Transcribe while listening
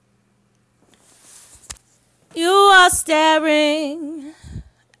staring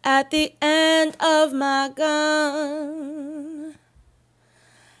at the end of my gun.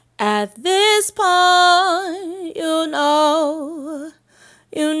 At this point, you know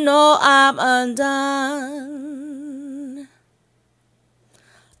I'm undone.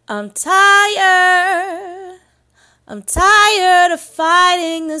 I'm tired of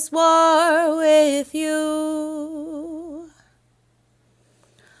fighting this war with you.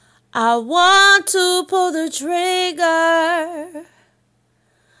 I want to pull the trigger.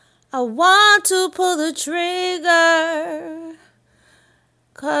 I want to pull the trigger.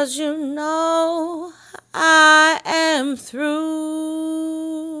 'Cause you know I am through.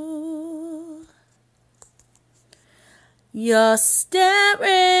 You're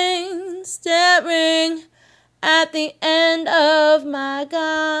staring at the end of my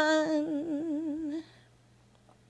gun.